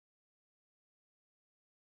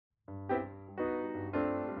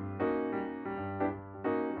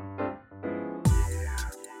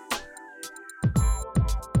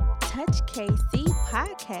KC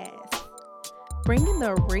podcast, bringing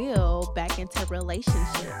the real back into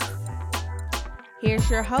relationships. Here's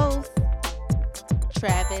your host,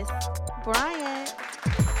 Travis Bryant.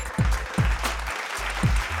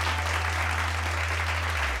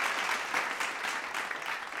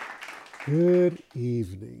 Good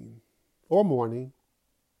evening, or morning,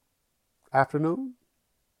 afternoon,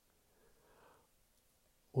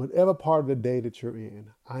 whatever part of the day that you're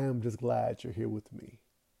in. I am just glad you're here with me.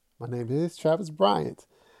 My name is Travis Bryant,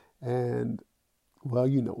 and, well,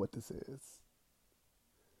 you know what this is.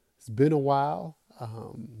 It's been a while.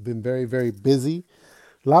 Been very, very busy.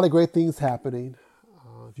 A lot of great things happening.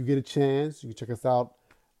 If you get a chance, you can check us out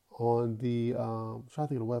on the, I'm trying to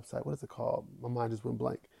think of the website. What is it called? My mind just went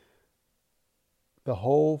blank.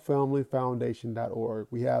 TheWholeFamilyFoundation.org.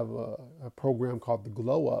 We have a program called the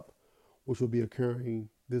Glow Up, which will be occurring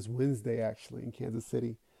this Wednesday, actually, in Kansas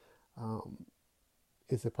City.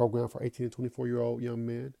 It's a program for 18 to 24-year-old young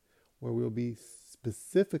men where we'll be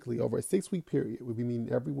specifically over a 6-week period. We'll be meeting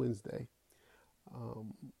every Wednesday.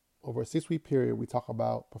 Over a 6-week period, we talk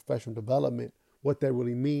about professional development, what that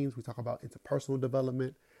really means. We talk about interpersonal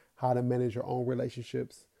development, how to manage your own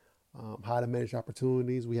relationships, how to manage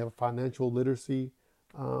opportunities. We have a financial literacy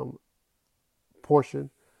portion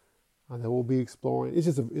that we'll be exploring.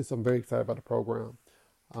 I'm very excited about the program.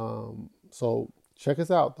 So check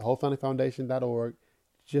us out, thewholefamilyfoundation.org,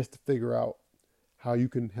 just to figure out how you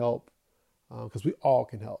can help, because we all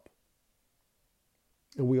can help.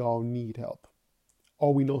 And we all need help.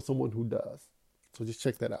 Or we know someone who does. So just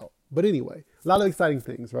check that out. But anyway, a lot of exciting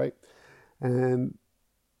things, right? And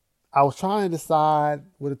I was trying to decide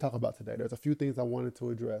what to talk about today. There's a few things I wanted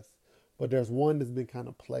to address, but there's one that's been kind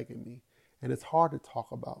of plaguing me. And it's hard to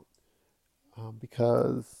talk about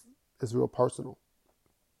because it's real personal.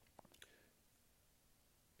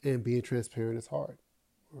 And being transparent is hard,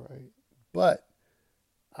 right? But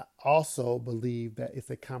I also believe that it's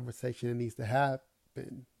a conversation that needs to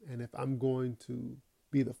happen. And if I'm going to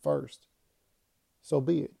be the first, so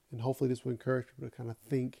be it. And hopefully this will encourage people to kind of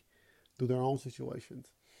think through their own situations.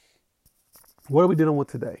 What are we dealing with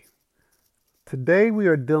today? Today we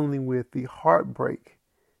are dealing with the heartbreak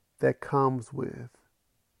that comes with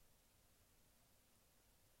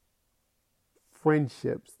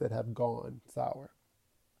friendships that have gone sour.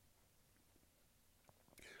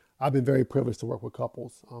 I've been very privileged to work with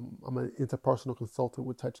couples. I'm an interpersonal consultant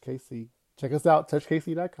with Touch KC. Check us out,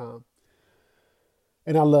 touchkc.com.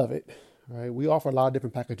 And I love it, right? We offer a lot of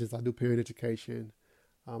different packages. I do parent education.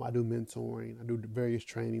 I do mentoring. I do various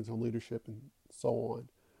trainings on leadership and so on.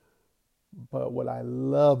 But what I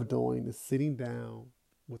love doing is sitting down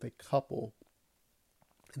with a couple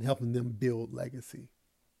and helping them build legacy.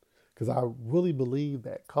 Because I really believe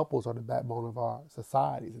that couples are the backbone of our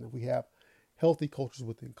societies. And if we have healthy cultures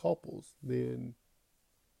within couples, then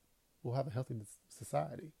we'll have a healthy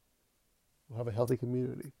society. We'll have a healthy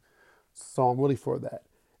community. So I'm really for that.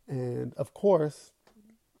 And of course,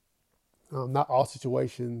 not all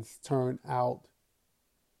situations turn out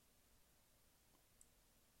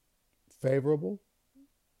favorable,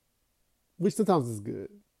 which sometimes is good.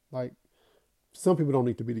 Like, some people don't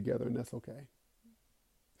need to be together, and that's okay.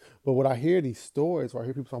 But when I hear these stories, or I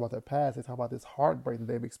hear people talk about their past, they talk about this heartbreak that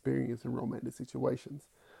they've experienced in romantic situations.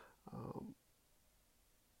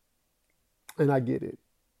 And I get it.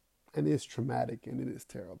 And it's traumatic, and it is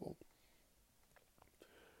terrible.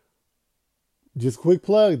 Just quick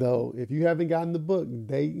plug, though. If you haven't gotten the book,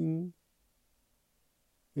 Dating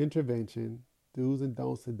Intervention, Do's and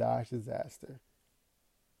Don'ts to Dodge Disaster,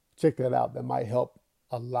 check that out. That might help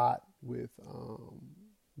a lot with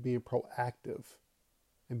being proactive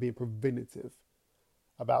and being preventative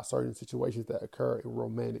about certain situations that occur in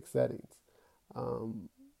romantic settings.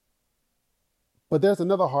 But there's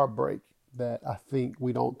another heartbreak that I think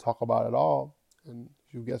we don't talk about at all, and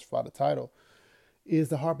you guessed by the title, is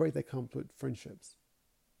the heartbreak that comes with friendships.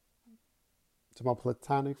 It's about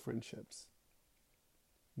platonic friendships.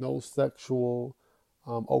 No sexual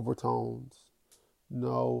overtones,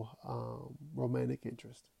 no romantic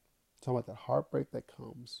interest. It's about the heartbreak that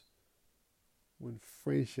comes when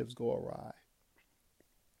friendships go awry.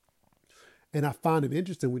 And I find it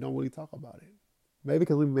interesting we don't really talk about it. Maybe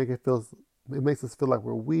because it makes us feel like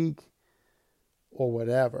we're weak or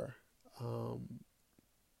whatever.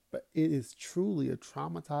 But it is truly a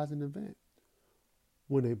traumatizing event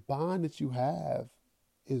when a bond that you have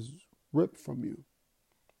is ripped from you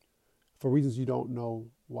for reasons you don't know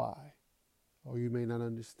why, or you may not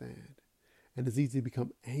understand. And it's easy to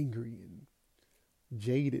become angry and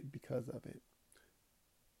jaded because of it.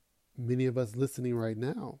 Many of us listening right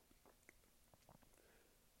now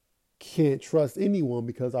can't trust anyone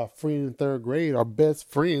because our friend in third grade, our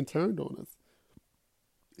best friend, turned on us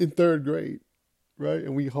in third grade, right?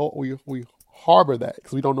 And we harbor that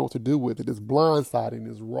because we don't know what to do with it. It's blindsiding,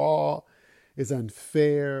 it's raw, it's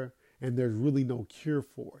unfair, and there's really no cure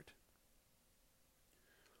for it.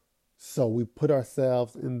 So we put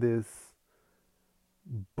ourselves in this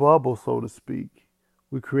bubble, so to speak.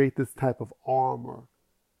 We create this type of armor,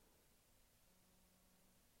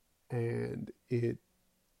 and it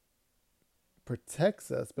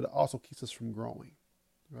protects us, but it also keeps us from growing,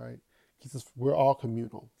 right? We're all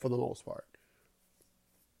communal for the most part.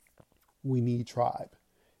 We need tribe,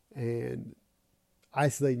 and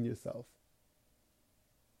isolating yourself,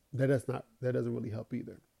 that doesn't really help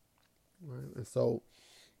either, right? And so,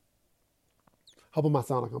 hoping I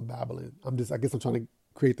sound like I'm babbling. I guess I'm trying to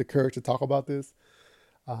create the courage to talk about this.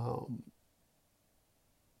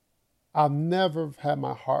 I've never had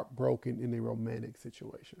my heart broken in a romantic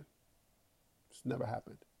situation. It's never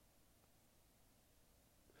happened.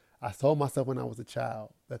 I told myself when I was a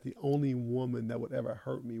child that the only woman that would ever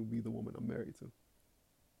hurt me would be the woman I'm married to.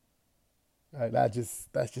 Right? That's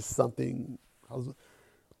just something. I was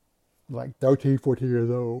like 13, 14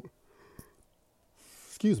 years old.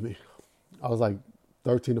 Excuse me. I was like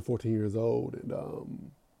 13 to 14 years old, and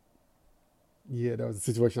there was a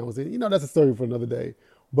situation I was in. That's a story for another day.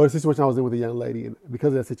 But a situation I was in with a young lady, and because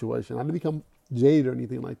of that situation, I didn't become jaded or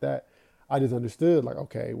anything like that. I just understood, like,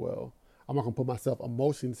 okay, well, I'm not going to put myself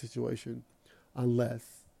emotionally in the situation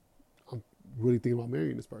unless I'm really thinking about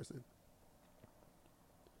marrying this person.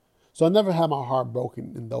 So I never had my heart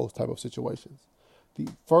broken in those type of situations. The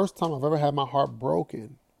first time I've ever had my heart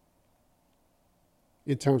broken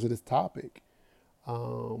in terms of this topic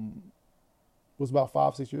was about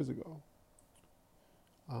 5-6 years ago.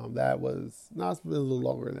 It's been a little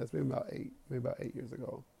longer than that. It's been maybe about 8 years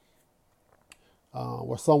ago.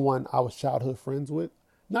 Where someone I was childhood friends with.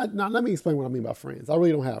 Let me explain what I mean by friends. I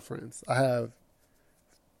really don't have friends. I have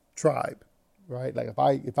tribe, right? Like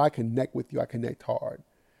if I connect with you, I connect hard.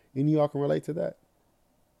 Any of y'all can relate to that?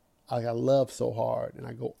 I love so hard and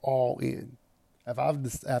I go all in.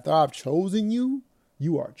 After I've chosen you,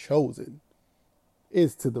 you are chosen.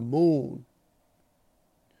 It's to the moon.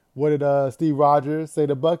 What did Steve Rogers say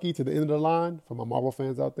to Bucky to the end of the line? For my Marvel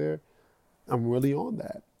fans out there, I'm really on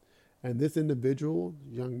that. And this individual,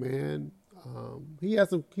 young man, he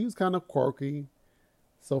was kind of quirky,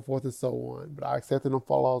 so forth and so on. But I accepted him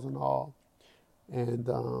flaws and all. And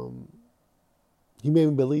he made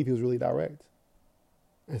me believe he was really direct.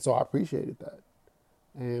 And so I appreciated that.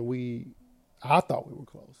 And I thought we were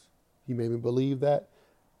close. He made me believe that.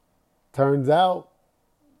 Turns out,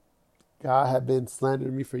 God had been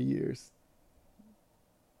slandering me for years.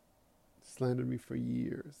 Slandered me for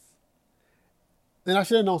years. And I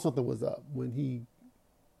should have known something was up when he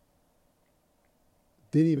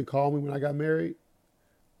didn't even call me when I got married,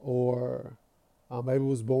 or maybe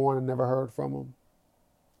was born and never heard from him.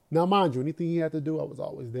 Now, mind you, anything he had to do, I was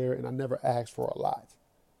always there, and I never asked for a lot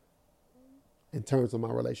in terms of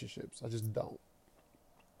my relationships. I just don't.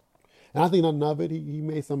 And I think none of it, he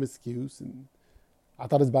made some excuse, and I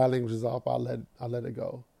thought his body language was off. I let it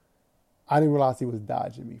go. I didn't realize he was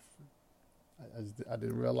dodging me. I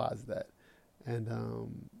didn't realize that. And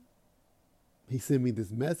he sent me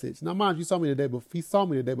this message. Now, mind you, he saw me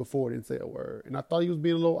the day before, didn't say a word. And I thought he was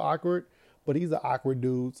being a little awkward, but he's an awkward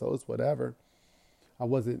dude, so it's whatever. I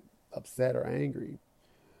wasn't upset or angry.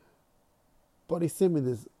 But he sent me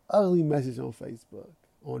this ugly message on Facebook.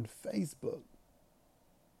 On Facebook.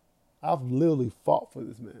 I've literally fought for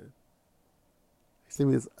this man. He sent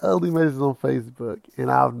me this ugly message on Facebook, and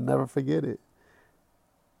I'll never forget it.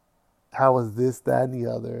 How was this, that, and the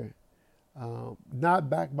other? Not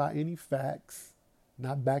backed by any facts,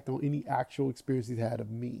 not backed on any actual experience he's had of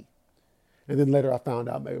me. And then later I found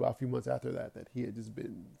out, maybe about a few months after that he had just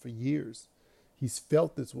been, for years, he's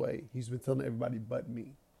felt this way. He's been telling everybody but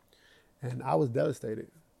me. And I was devastated.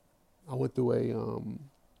 I went through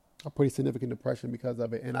a pretty significant depression because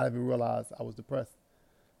of it, and I didn't even realize I was depressed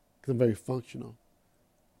because I'm very functional.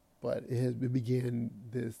 But it began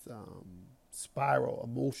this spiral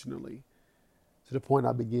emotionally, to the point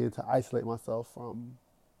I began to isolate myself from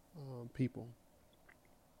people.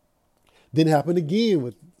 Then it happened again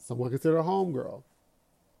with someone considered a homegirl.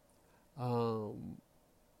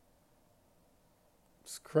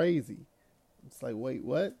 It's crazy. It's like, wait,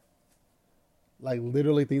 what? Like,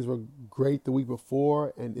 literally things were great the week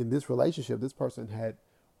before, and in this relationship, this person had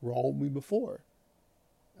wronged me before.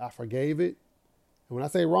 I forgave it. And when I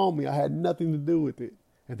say wronged me, I had nothing to do with it.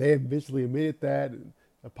 And they eventually admitted that and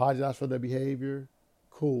apologized for their behavior.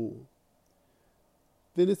 Cool.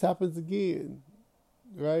 Then this happens again.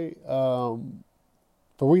 right? For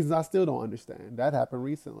reasons I still don't understand. That happened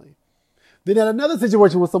recently. Then had another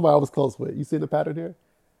situation with somebody I was close with. You see the pattern here?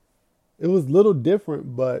 It was a little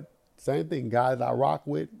different, but same thing. Guys I rock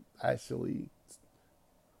with actually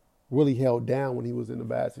really held down when he was in a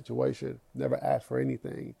bad situation. Never asked for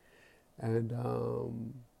anything. And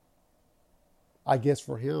I guess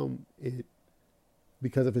for him,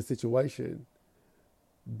 because of his situation,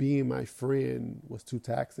 being my friend was too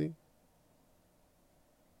taxing.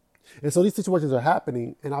 And so these situations are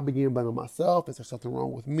happening, and I began blaming myself. Is there something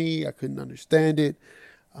wrong with me? I couldn't understand it.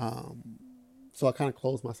 So I kind of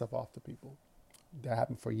closed myself off to people. That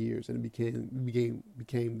happened for years, and it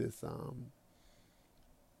became this.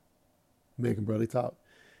 Man can barely talk.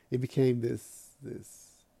 It became this.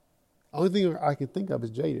 Only thing I can think of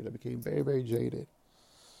is jaded. I became very, very jaded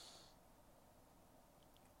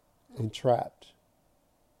and trapped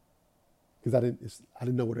because I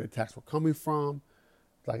didn't know where the attacks were coming from.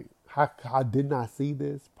 Like, how didn't I see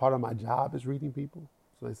this? Part of my job is reading people,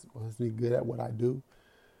 so it makes me good at what I do.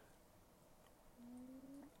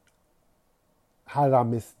 How did I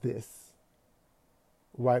miss this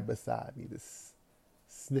right beside me, this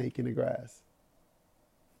snake in the grass?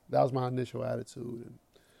 That was my initial attitude, and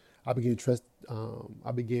I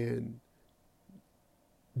began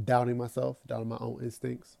doubting myself, doubting my own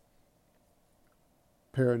instincts,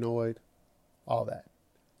 paranoid, all that.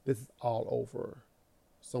 This is all over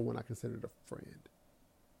someone I considered a friend.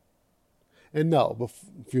 And no, but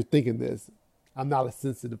if you're thinking this, I'm not a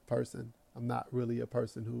sensitive person. I'm not really a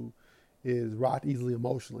person who is rocked easily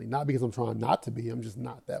emotionally. Not because I'm trying not to be, I'm just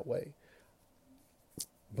not that way.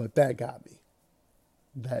 But that got me.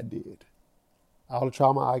 That did. All the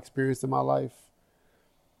trauma I experienced in my life,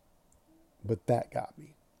 but that got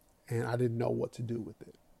me. And I didn't know what to do with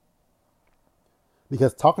it.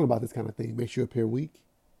 Because talking about this kind of thing makes you appear weak.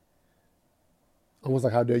 Almost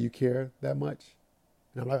like, how dare you care that much?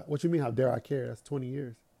 And I'm like, what you mean, how dare I care? That's 20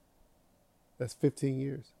 years. That's 15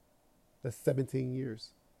 years. That's 17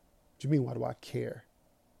 years. What you mean, why do I care?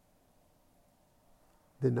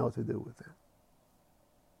 Didn't know what to do with it.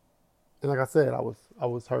 And like I said, I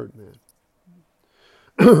was hurt, man.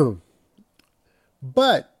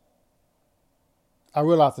 But I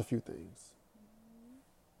realized a few things.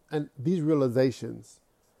 And these realizations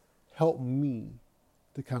helped me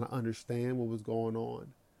to kind of understand what was going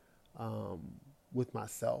on with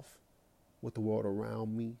myself, with the world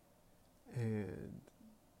around me. And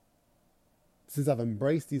since I've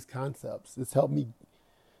embraced these concepts, it's helped me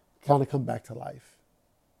kind of come back to life.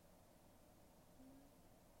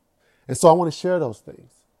 And so I want to share those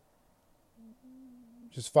things.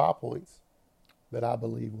 Just 5 points that I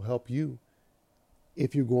believe will help you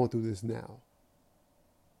if you're going through this now.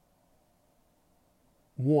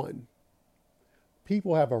 1,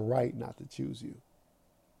 people have a right not to choose you.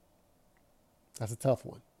 That's a tough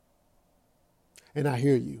one. And I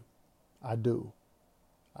hear you. I do.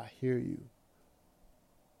 I hear you.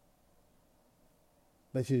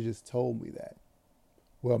 They should have just told me that.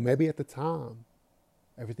 Well, maybe at the time,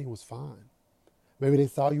 everything was fine. Maybe they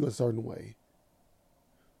saw you a certain way.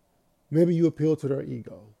 Maybe you appealed to their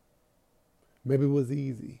ego. Maybe it was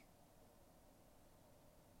easy.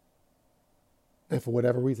 And for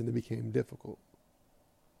whatever reason, it became difficult.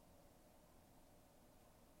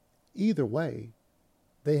 Either way,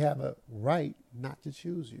 they have a right not to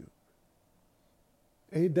choose you.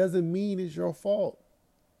 And it doesn't mean it's your fault.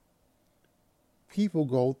 People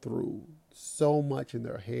go through so much in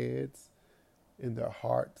their heads, in their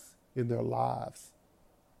hearts, in their lives,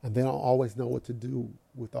 and they don't always know what to do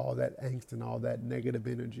with all that angst and all that negative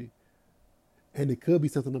energy. And it could be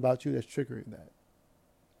something about you that's triggering that.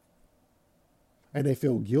 And they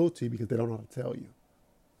feel guilty because they don't know how to tell you.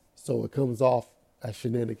 So it comes off as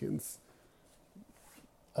shenanigans,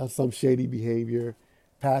 some shady behavior,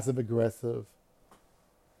 passive aggressive.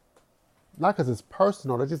 Not because it's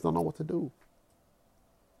personal, they just don't know what to do.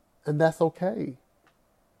 And that's okay.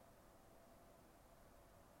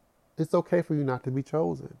 It's okay for you not to be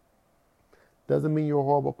chosen. Doesn't mean you're a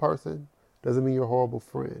horrible person. Doesn't mean you're a horrible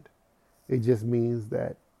friend. It just means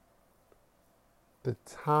that the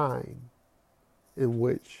time in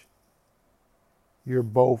which you're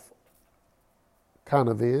both kind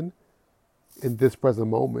of in this present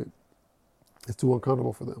moment, is too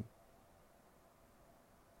uncomfortable for them.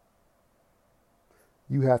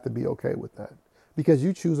 You have to be okay with that. Because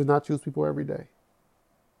you choose to not choose people every day.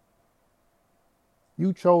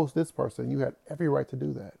 You chose this person. You had every right to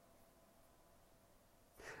do that.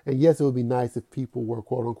 And yes, it would be nice if people were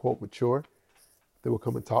quote unquote mature. They would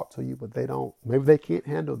come and talk to you, but they don't. Maybe they can't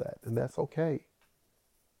handle that, and that's okay.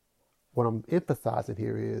 What I'm emphasizing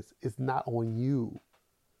here is it's not on you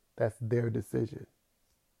That's their decision.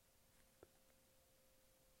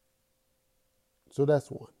 So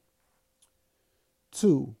that's one.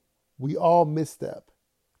 Two, we all misstep.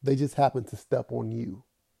 They just happen to step on you.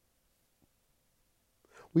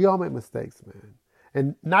 We all make mistakes, man.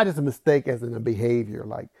 And not just a mistake as in a behavior,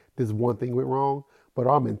 like this one thing went wrong, but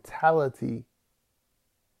our mentality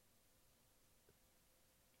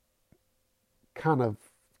kind of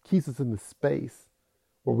keeps us in the space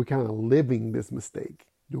where we're kind of living this mistake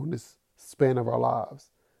during this span of our lives.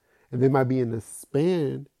 And they might be in this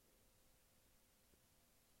span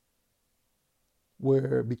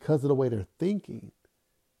where, because of the way they're thinking,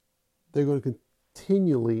 they're going to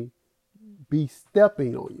continually be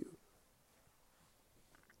stepping on you.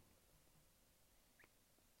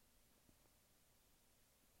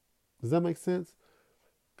 Does that make sense?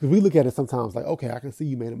 Because we look at it sometimes like, okay, I can see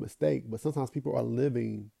you made a mistake, but sometimes people are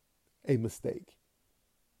living a mistake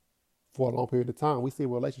for a long period of time. We see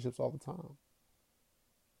relationships all the time.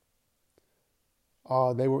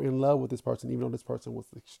 They were in love with this person, even though this person was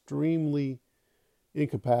extremely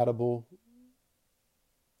incompatible,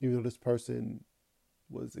 even though this person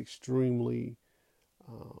was extremely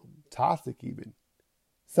toxic even.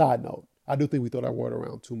 Side note, I do think we throw that word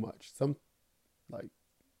around too much. Sometimes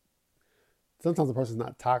a person's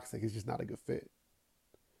not toxic, it's just not a good fit.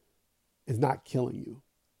 It's not killing you.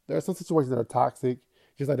 There are some situations that are toxic,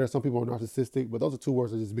 just like there are some people who are narcissistic, but those are two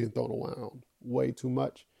words that are just being thrown around way too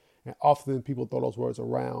much. And often people throw those words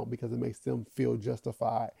around because it makes them feel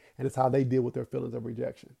justified. And it's how they deal with their feelings of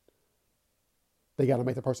rejection. They got to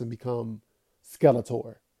make the person become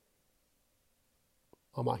Skeletor.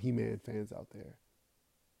 All my He-Man fans out there.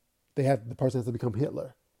 The person has to become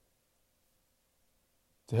Hitler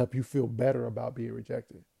to help you feel better about being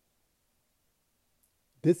rejected.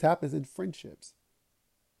 This happens in friendships.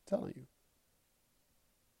 I'm telling you.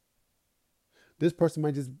 This person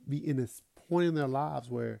might just be in this point in their lives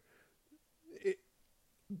where,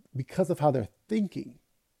 because of how they're thinking,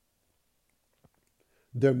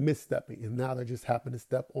 they're misstepping, and now they just happen to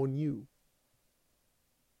step on you.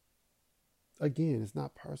 Again, it's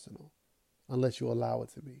not personal unless you allow it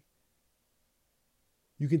to be.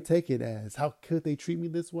 You can take it as, how could they treat me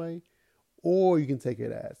this way? Or you can take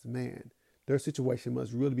it as, man, their situation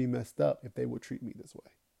must really be messed up if they would treat me this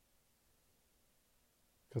way.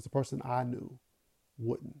 Because the person I knew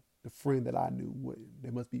wouldn't. The friend that I knew wouldn't.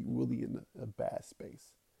 They must be really in a bad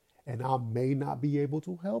space. And I may not be able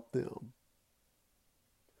to help them.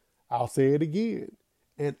 I'll say it again.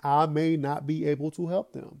 And I may not be able to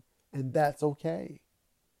help them. And that's okay.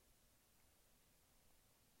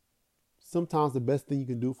 Sometimes the best thing you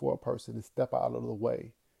can do for a person is step out of the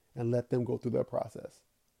way and let them go through their process.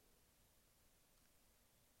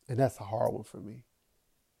 And that's a hard one for me.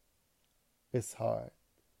 It's hard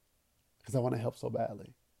because I want to help so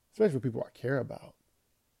badly, especially with people I care about.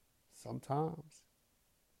 Sometimes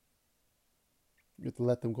you have to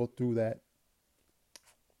let them go through that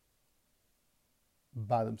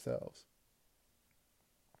by themselves.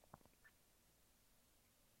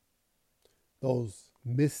 Those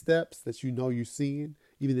missteps that you know you're seeing,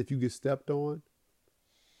 even if you get stepped on,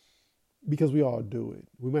 because we all do it.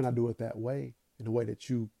 We may not do it that way, in a way that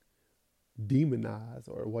you demonize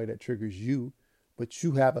or a way that triggers you, but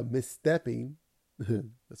you have a misstepping,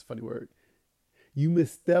 that's a funny word, you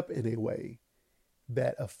misstep in a way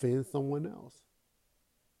that offends someone else.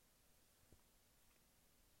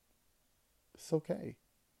 It's okay.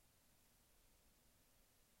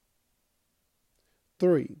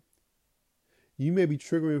 3, you may be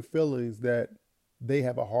triggering feelings that they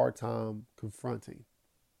have a hard time confronting.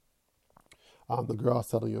 The girl I was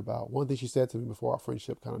telling you about, one thing she said to me before our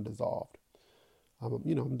friendship kind of dissolved.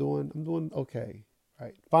 I'm doing okay,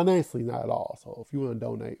 right? Financially, not at all. So if you want to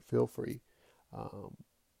donate, feel free. $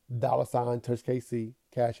 Touch KC,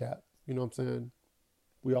 Cash App. You know what I'm saying?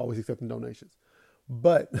 We always accepting donations.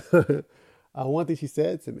 But one thing she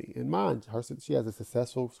said to me, and mind her, she has a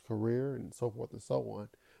successful career and so forth and so on.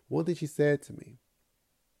 One thing she said to me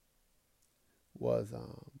was,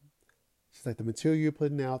 she's like, the material you're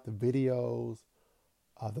putting out, the videos,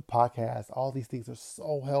 the podcast, all these things are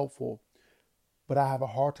so helpful, but I have a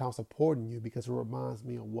hard time supporting you because it reminds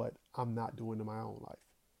me of what I'm not doing in my own life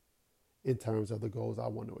in terms of the goals I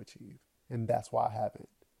want to achieve. And that's why I haven't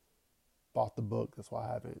bought the book. That's why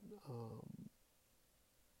I haven't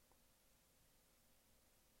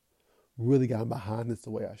really gotten behind this the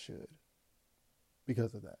way I should.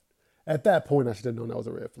 Because of that. At that point, I should have known that was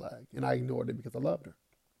a red flag. And I ignored it because I loved her.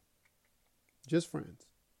 Just friends.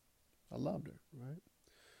 I loved her, right?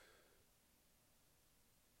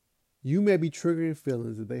 You may be triggering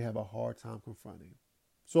feelings that they have a hard time confronting.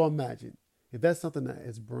 So imagine if that's something that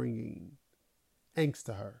is bringing angst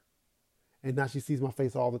to her, and now she sees my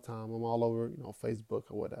face all the time, I'm all over, Facebook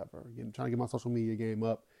or whatever, trying to get my social media game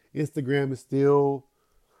up. Instagram is still,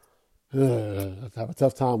 I have a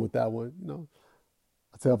tough time with that one.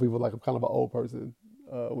 I tell people like I'm kind of an old person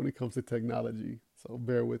when it comes to technology, so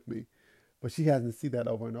bear with me. But she has to see that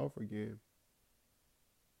over and over again.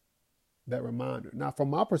 That reminder. Now, from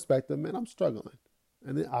my perspective, man, I'm struggling.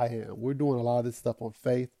 And I am. We're doing a lot of this stuff on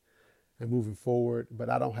faith and moving forward, but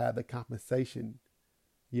I don't have the compensation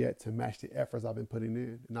yet to match the efforts I've been putting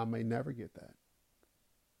in, and I may never get that.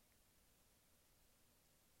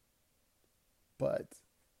 But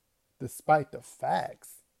despite the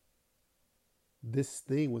facts, this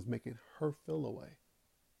thing was making her feel away.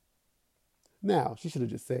 Now, she should have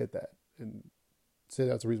just said that and said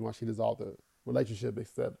that's the reason why she dissolved the relationship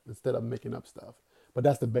instead of making up stuff. But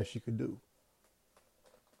that's the best she could do.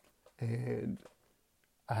 And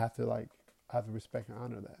I have to respect and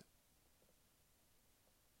honor that.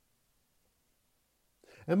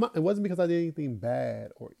 And it wasn't because I did anything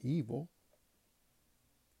bad or evil,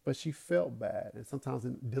 but she felt bad. And sometimes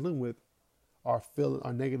in dealing with our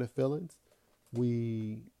negative feelings,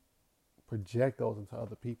 we project those into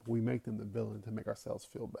other people. We make them the villain to make ourselves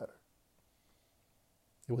feel better.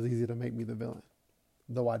 It was easy to make me the villain,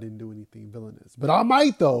 though I didn't do anything villainous. But I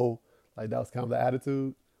might, though. Like, that was kind of the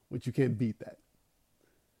attitude, which you can't beat that.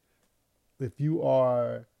 If you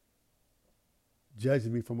are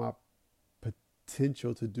judging me for my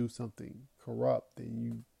potential to do something corrupt, then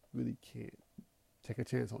you really can't take a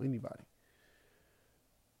chance on anybody.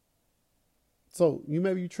 So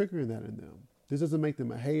maybe you're triggering that in them. This doesn't make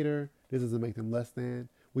them a hater. This doesn't make them less than.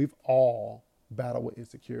 We've all battled with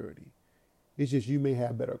insecurity. It's just you may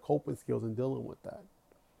have better coping skills in dealing with that.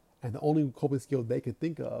 And the only coping skill they can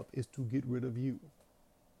think of is to get rid of you.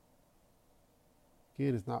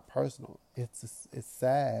 Again, it's not personal. It's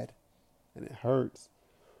sad and it hurts.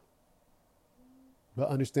 But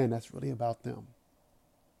understand that's really about them.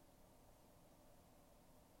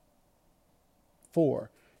 4,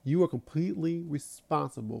 you are completely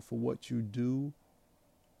responsible for what you do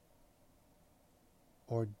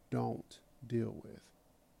or don't deal with.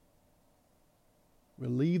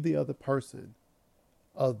 Relieve the other person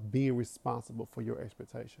of being responsible for your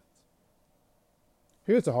expectations.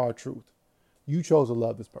 Here's the hard truth. You chose to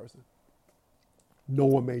love this person. No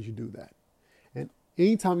one made you do that. And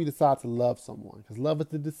anytime you decide to love someone, because love is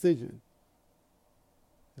a decision.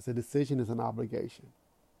 It's a decision, it's an obligation.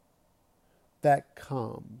 That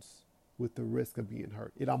comes with the risk of being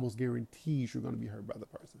hurt. It almost guarantees you're going to be hurt by the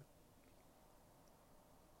person.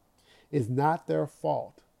 It's not their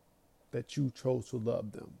fault that you chose to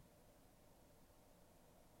love them.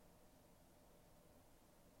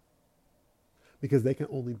 Because they can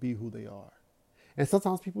only be who they are. And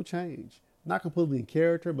sometimes people change. Not completely in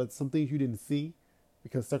character, but some things you didn't see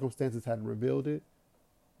because circumstances hadn't revealed it.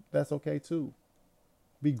 That's okay too.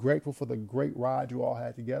 Be grateful for the great ride you all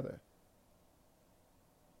had together.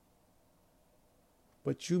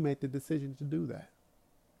 But you made the decision to do that.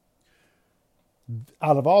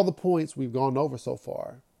 Out of all the points we've gone over so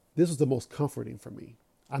far, this was the most comforting for me.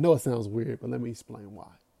 I know it sounds weird, but let me explain why.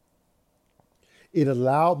 It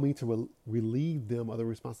allowed me to relieve them of the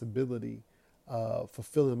responsibility of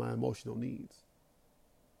fulfilling my emotional needs.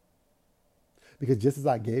 Because just as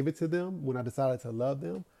I gave it to them when I decided to love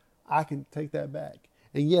them, I can take that back.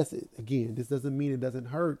 And yes, again, this doesn't mean it doesn't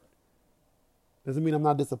hurt. Doesn't mean I'm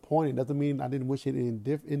not disappointed. Doesn't mean I didn't wish it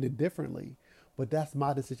ended differently. But that's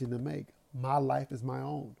my decision to make. My life is my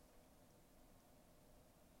own.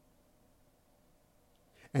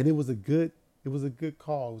 And it was a good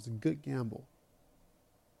call. It was a good gamble.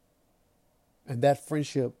 And that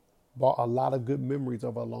friendship brought a lot of good memories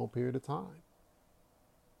over a long period of time.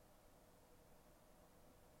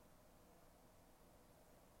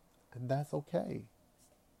 And that's okay.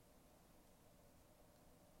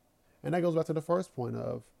 And that goes back to the first point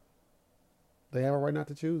of they have a right not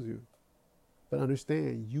to choose you. But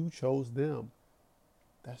understand, you chose them.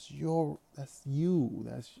 That's you.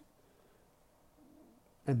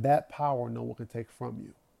 And that power no one can take from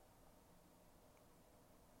you.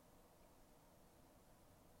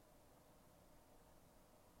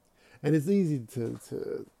 And it's easy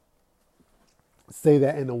to say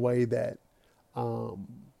that in a way that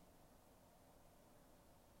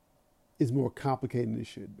is more complicated than it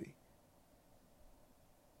should be.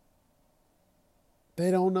 They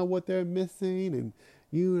don't know what they're missing, and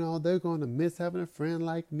they're going to miss having a friend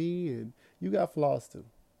like me, and you got flaws too.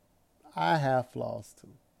 I have flaws too.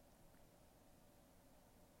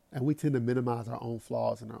 And we tend to minimize our own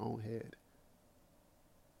flaws in our own head.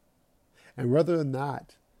 And whether or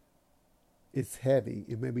not it's heavy.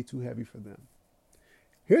 It may be too heavy for them.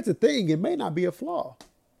 Here's the thing, it may not be a flaw.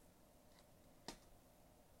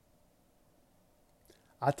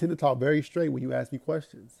 I tend to talk very straight when you ask me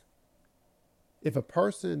questions. If a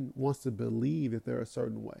person wants to believe that they're a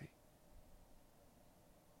certain way,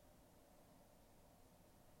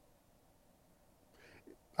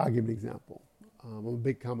 I'll give an example. I'm a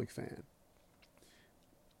big comic fan.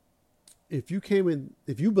 If you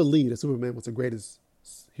believe that Superman was the greatest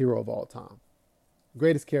hero of all time,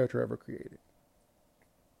 greatest character ever created,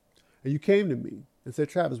 and you came to me and said,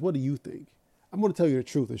 Travis, what do you think? I'm going to tell you the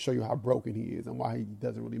truth and show you how broken he is and why he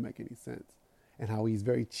doesn't really make any sense and how he's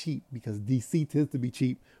very cheap, because DC tends to be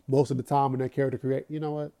cheap most of the time when that character create. You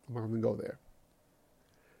know what? I'm not going to go there.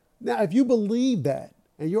 Now, if you believe that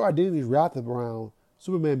and your identity is wrapped around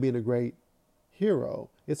Superman being a great hero,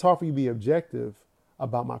 it's hard for you to be objective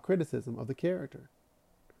about my criticism of the character.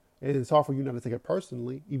 And it's hard for you not to take it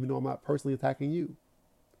personally, even though I'm not personally attacking you.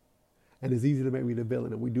 And it's easy to make me the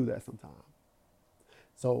villain, and we do that sometimes.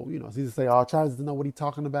 So, it's easy to say, oh, Travis doesn't know what he's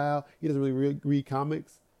talking about. He doesn't really read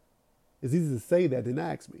comics. It's easy to say that than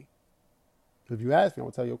ask me. If you ask me, I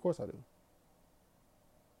will tell you, of course I do.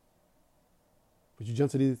 But you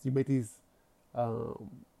jump to these, you make these, you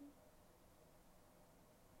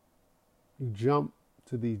jump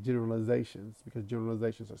to these generalizations because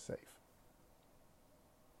generalizations are safe.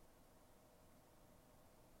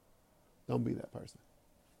 Don't be that person.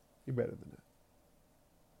 You're better than that.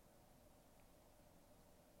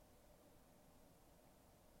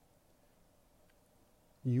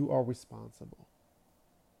 You are responsible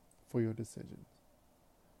for your decisions.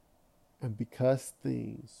 And because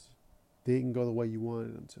things didn't go the way you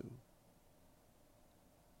wanted them to,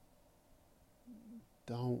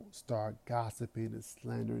 don't start gossiping and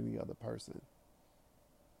slandering the other person.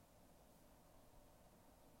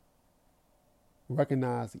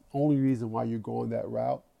 Recognize the only reason why you're going that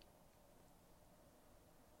route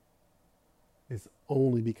is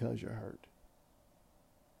only because you're hurt.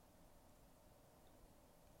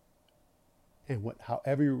 And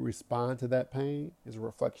however you respond to that pain is a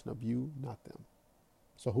reflection of you, not them.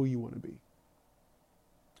 So who you want to be?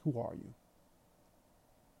 Who are you?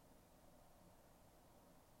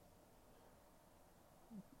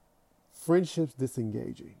 Friendships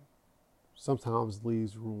disengaging sometimes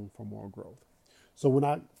leaves room for more growth. So when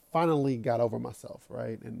I finally got over myself,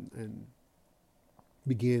 right, and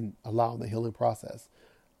began allowing the healing process,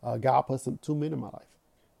 God put two men in my life.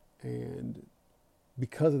 And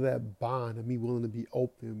because of that bond and me willing to be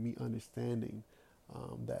open, me understanding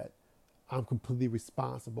that I'm completely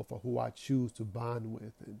responsible for who I choose to bond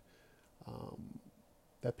with, and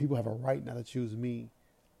that people have a right not to choose me.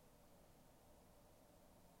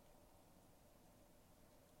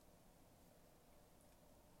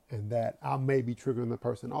 And that I may be triggering the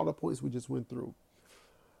person. All the points we just went through.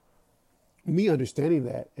 Me understanding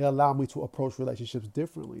that, it allowed me to approach relationships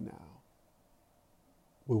differently now.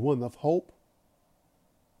 With one of hope,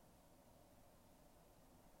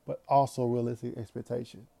 but also realistic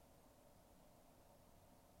expectation.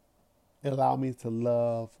 It allowed me to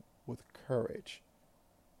love with courage.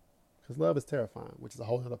 Because love is terrifying, which is a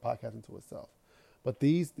whole other podcast into itself. But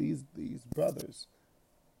these brothers,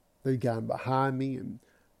 they've gotten behind me, and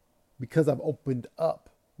because I've opened up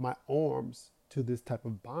my arms to this type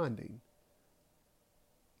of bonding,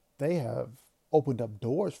 they have opened up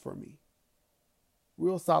doors for me.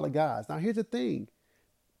 Real solid guys. Now here's the thing.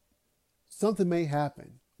 Something may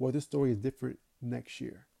happen where this story is different next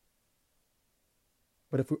year.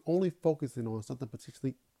 But if we're only focusing on something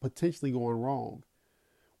potentially going wrong,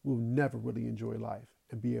 we'll never really enjoy life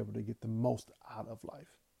and be able to get the most out of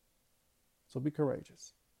life. So be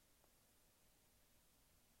courageous.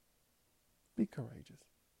 Be courageous.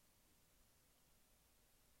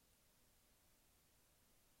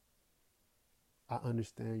 I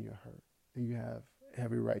understand you're hurt, and you have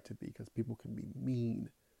every right to be, because people can be mean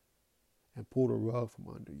and pull the rug from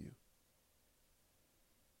under you.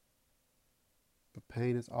 But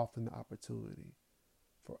pain is often the opportunity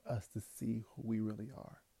for us to see who we really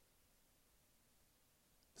are.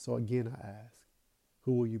 So again, I ask,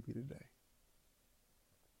 who will you be today?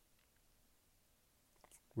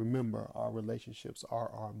 Remember, our relationships are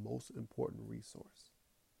our most important resource.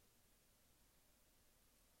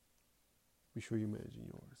 Be sure you're managing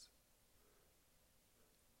yours.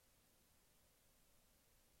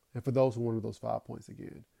 And for those who wanted those 5 points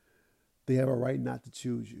again, they have a right not to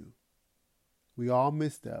choose you. We all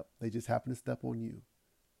misstep. They just happen to step on you.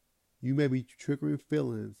 You may be triggering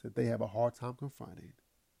feelings that they have a hard time confronting.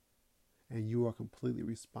 And you are completely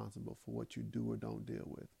responsible for what you do or don't deal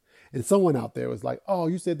with. And someone out there was like, oh,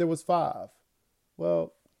 you said there was 5.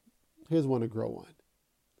 Well, Here's one to grow on.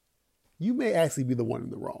 You may actually be the one in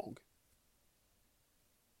the wrong.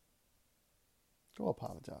 Go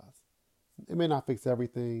apologize. It may not fix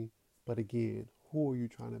everything, but again, who are you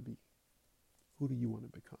trying to be? Who do you want to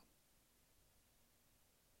become?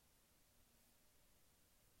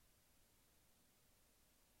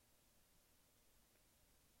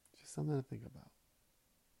 Just something to think about.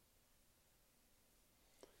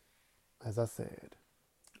 As I said,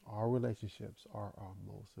 our relationships are our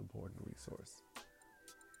most important resource.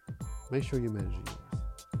 Make sure you're managing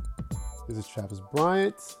yours. This is Travis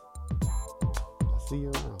Bryant. I'll see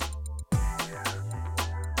you around.